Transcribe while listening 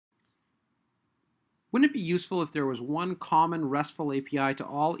Wouldn't it be useful if there was one common RESTful API to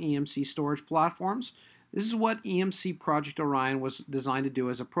all EMC storage platforms? This is what EMC Project Orion was designed to do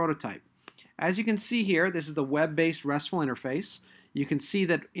as a prototype. As you can see here, this is the web-based RESTful interface. You can see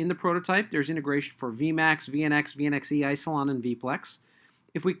that in the prototype there's integration for VMAX, VNXe, VNXe, Isilon, and VPLEX.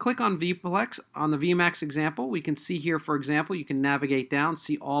 If we click on VPLEX, on the VMAX example, we can see here, for example, you can navigate down,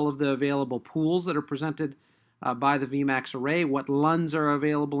 see all of the available pools that are presented by the VMAX array, what LUNs are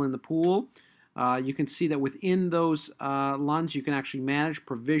available in the pool. You can see that within those LUNs you can actually manage,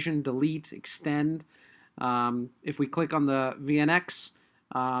 provision, delete, extend. If we click on the VNX,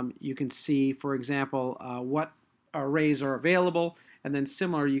 you can see, for example, what arrays are available, and then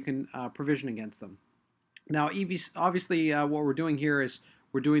similar, you can provision against them. Now, obviously, what we're doing here is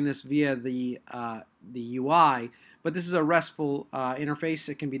we're doing this via the UI, but this is a RESTful interface.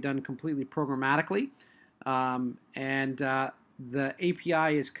 It can be done completely programmatically, and the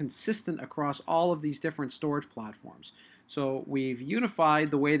API is consistent across all of these different storage platforms. So we've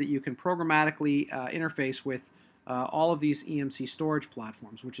unified the way that you can programmatically interface with all of these EMC storage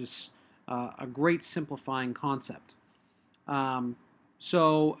platforms, which is a great simplifying concept. If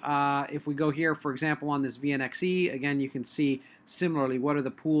we go here, for example, on this VNXe, again, you can see similarly what are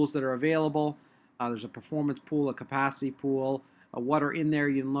the pools that are available. There's a performance pool, a capacity pool, what are in there.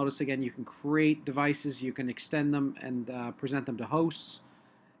 You'll notice, again, you can create devices, you can extend them and present them to hosts.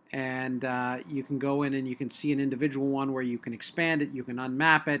 And you can go in and you can see an individual one where you can expand it, you can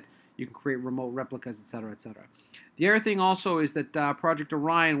unmap it, you can create remote replicas, etc., etc. The other thing also is that Project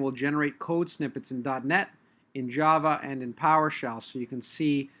Orion will generate code snippets in .NET, in Java, and in PowerShell, so you can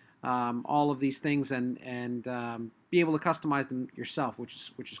see all of these things and be able to customize them yourself, which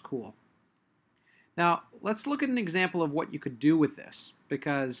is cool. Now, let's look at an example of what you could do with this,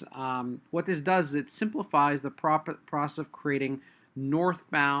 because what this does is it simplifies the process of creating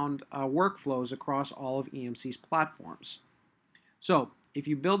northbound workflows across all of EMC's platforms. So, if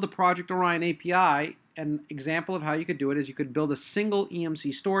you build the Project Orion API, an example of how you could do it is you could build a single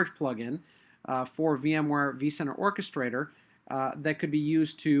EMC storage plugin for VMware vCenter Orchestrator that could be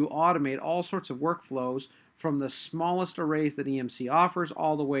used to automate all sorts of workflows from the smallest arrays that EMC offers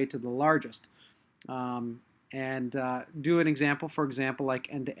all the way to the largest. Do an example, for example, like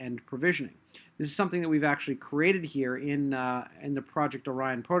end-to-end provisioning. This is something that we've actually created here in the Project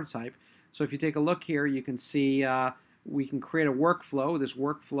Orion prototype. So if you take a look here, you can see we can create a workflow. This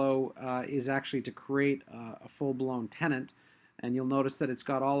workflow is actually to create a full-blown tenant, and you'll notice that it's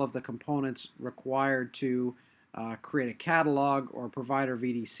got all of the components required to create a catalog or provider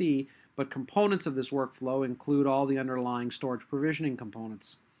VDC, but components of this workflow include all the underlying storage provisioning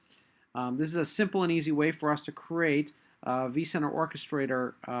components. This is a simple and easy way for us to create a vCenter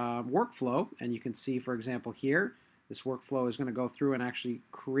Orchestrator workflow, and you can see, for example, here, this workflow is going to go through and actually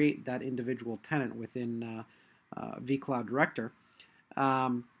create that individual tenant within vCloud Director.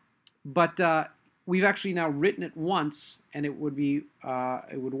 We've actually now written it once, and it would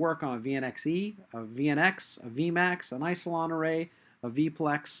work on a VNXe, a VNX, a VMAX, an Isilon array, a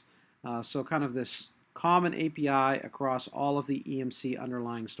VPLEX. So kind of this common API across all of the EMC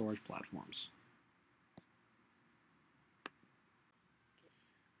underlying storage platforms.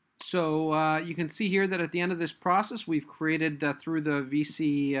 So you can see here that at the end of this process, we've created through the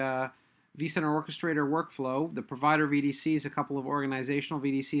vCenter Orchestrator workflow, the provider VDCs, a couple of organizational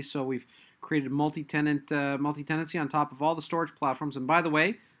VDCs. So we've created multi-tenancy on top of all the storage platforms. And by the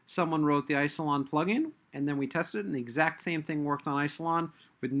way, someone wrote the Isilon plugin, and then we tested it, and the exact same thing worked on Isilon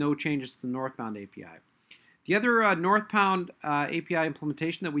with no changes to the northbound API. The other northbound API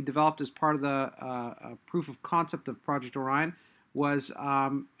implementation that we developed as part of the proof of concept of Project Orion was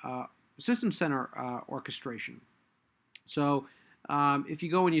System Center orchestration. So if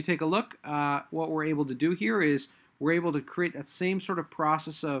you go and you take a look, what we're able to do here is we're able to create that same sort of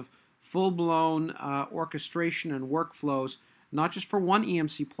process of full-blown orchestration and workflows, not just for one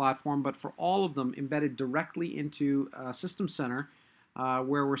EMC platform, but for all of them embedded directly into System Center,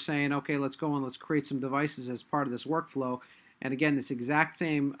 where we're saying, okay, let's go and let's create some devices as part of this workflow. And again, this exact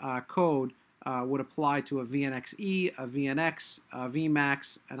same code would apply to a VNXe, a VNX, a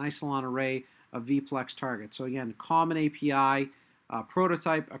VMAX, an Isilon array, a VPLEX target. So again, common API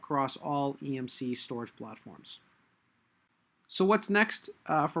prototype across all EMC storage platforms. So what's next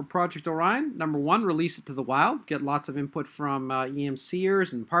for Project Orion? Number one, release it to the wild. Get lots of input from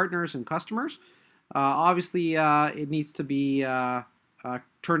EMCers and partners and customers. Obviously, it needs to be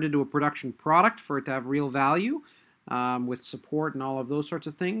turned into a production product for it to have real value with support and all of those sorts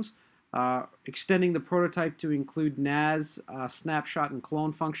of things. Extending the prototype to include NAS, snapshot, and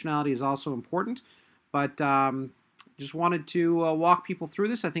clone functionality is also important. But just wanted to walk people through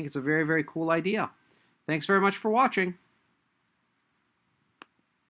this. I think it's a very, very cool idea. Thanks very much for watching.